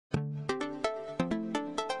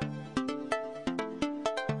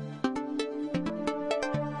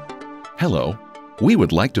Hello, we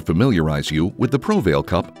would like to familiarize you with the Provale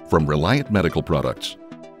Cup from Reliant Medical Products.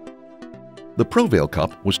 The Provale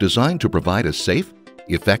Cup was designed to provide a safe,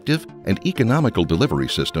 effective, and economical delivery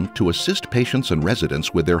system to assist patients and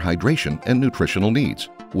residents with their hydration and nutritional needs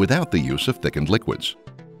without the use of thickened liquids.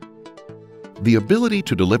 The ability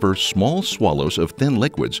to deliver small swallows of thin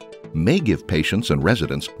liquids may give patients and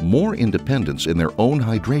residents more independence in their own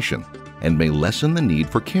hydration and may lessen the need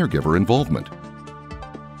for caregiver involvement.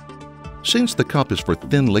 Since the cup is for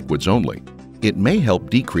thin liquids only, it may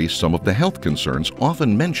help decrease some of the health concerns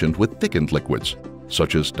often mentioned with thickened liquids,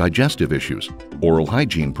 such as digestive issues, oral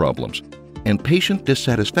hygiene problems, and patient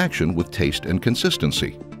dissatisfaction with taste and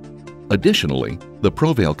consistency. Additionally, the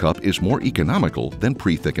Provale Cup is more economical than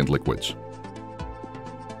pre-thickened liquids.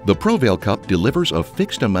 The Provale Cup delivers a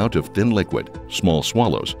fixed amount of thin liquid, small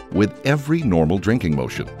swallows, with every normal drinking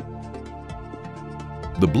motion.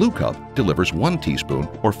 The blue cup delivers 1 teaspoon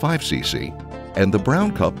or 5 cc, and the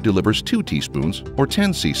brown cup delivers 2 teaspoons or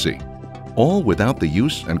 10 cc, all without the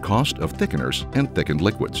use and cost of thickeners and thickened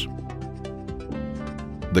liquids.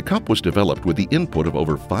 The cup was developed with the input of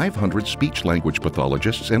over 500 speech-language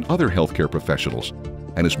pathologists and other healthcare professionals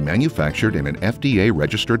and is manufactured in an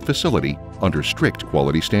FDA-registered facility under strict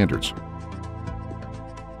quality standards.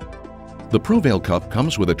 The Provale Cup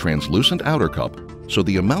comes with a translucent outer cup, so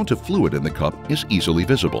the amount of fluid in the cup is easily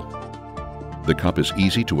visible. The cup is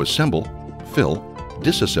easy to assemble, fill,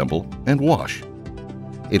 disassemble, and wash.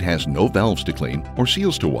 It has no valves to clean or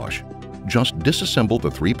seals to wash. Just disassemble the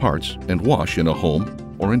 3 parts and wash in a home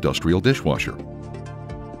or industrial dishwasher.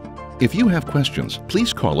 If you have questions,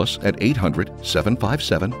 please call us at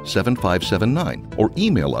 800-757-7579 or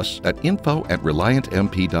email us at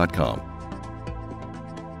info@reliantmp.com.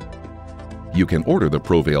 You can order the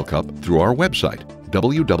Provale Cup through our website,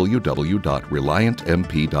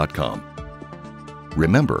 www.reliantmp.com.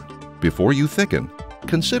 Remember, before you thicken,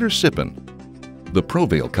 consider sippin'. The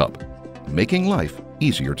Provale Cup, making life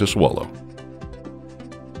easier to swallow.